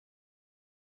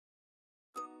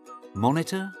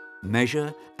Monitor,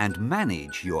 measure and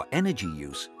manage your energy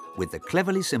use with the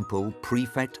cleverly simple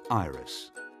Prefect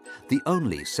Irus, the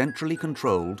only centrally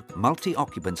controlled,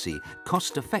 multi-occupancy,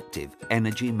 cost-effective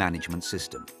energy management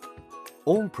system.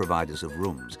 All providers of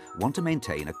rooms want to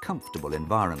maintain a comfortable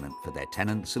environment for their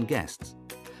tenants and guests,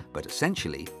 but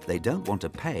essentially they don't want to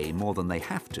pay more than they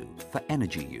have to for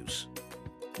energy use.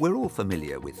 We're all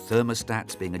familiar with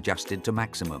thermostats being adjusted to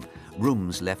maximum,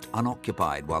 rooms left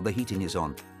unoccupied while the heating is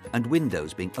on, and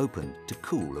windows being opened to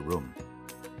cool a room.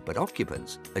 But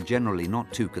occupants are generally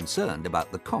not too concerned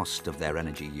about the cost of their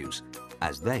energy use,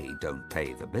 as they don't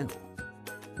pay the bill.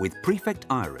 With Prefect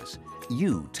Irus,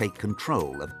 you take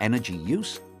control of energy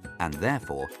use and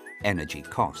therefore energy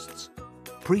costs.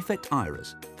 Prefect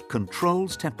Irus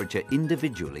controls temperature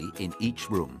individually in each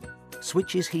room,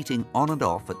 switches heating on and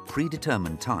off at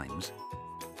predetermined times,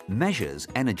 measures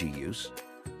energy use,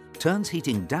 turns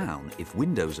heating down if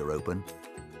windows are open,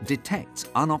 detects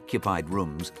unoccupied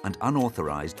rooms and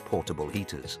unauthorized portable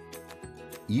heaters.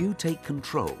 You take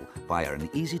control via an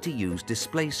easy-to-use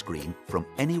display screen from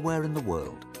anywhere in the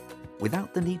world,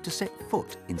 without the need to set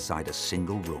foot inside a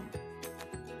single room.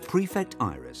 Prefect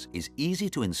Irus is easy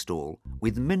to install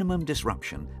with minimum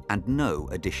disruption and no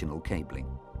additional cabling.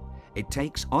 It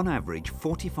takes on average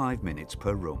 45 minutes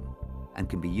per room and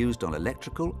can be used on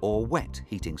electrical or wet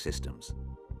heating systems.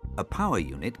 A power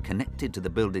unit connected to the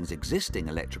building's existing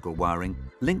electrical wiring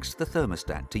links the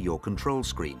thermostat to your control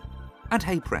screen. And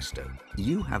hey presto,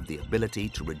 you have the ability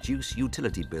to reduce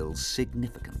utility bills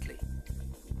significantly.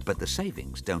 But the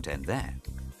savings don't end there.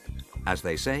 As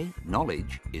they say,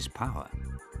 knowledge is power.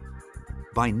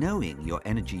 By knowing your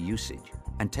energy usage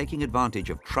and taking advantage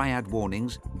of triad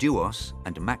warnings, duos,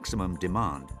 and maximum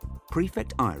demand,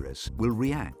 Prefect Irus will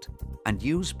react and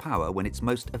use power when it's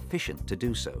most efficient to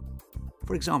do so.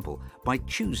 For example, by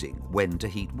choosing when to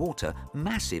heat water,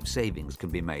 massive savings can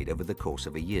be made over the course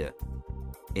of a year.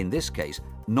 In this case,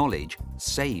 knowledge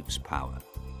saves power.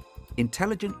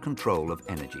 Intelligent control of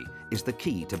energy is the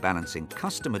key to balancing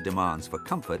customer demands for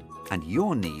comfort and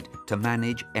your need to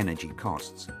manage energy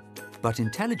costs. But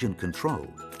intelligent control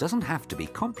doesn't have to be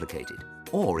complicated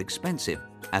or expensive,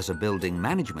 as a building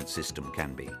management system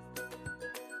can be.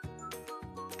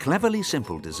 Cleverly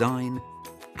simple design,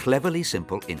 cleverly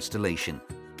simple installation,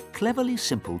 cleverly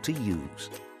simple to use.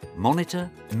 Monitor,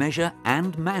 measure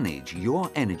and manage your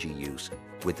energy use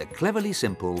with the cleverly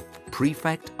simple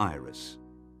Prefect Irus.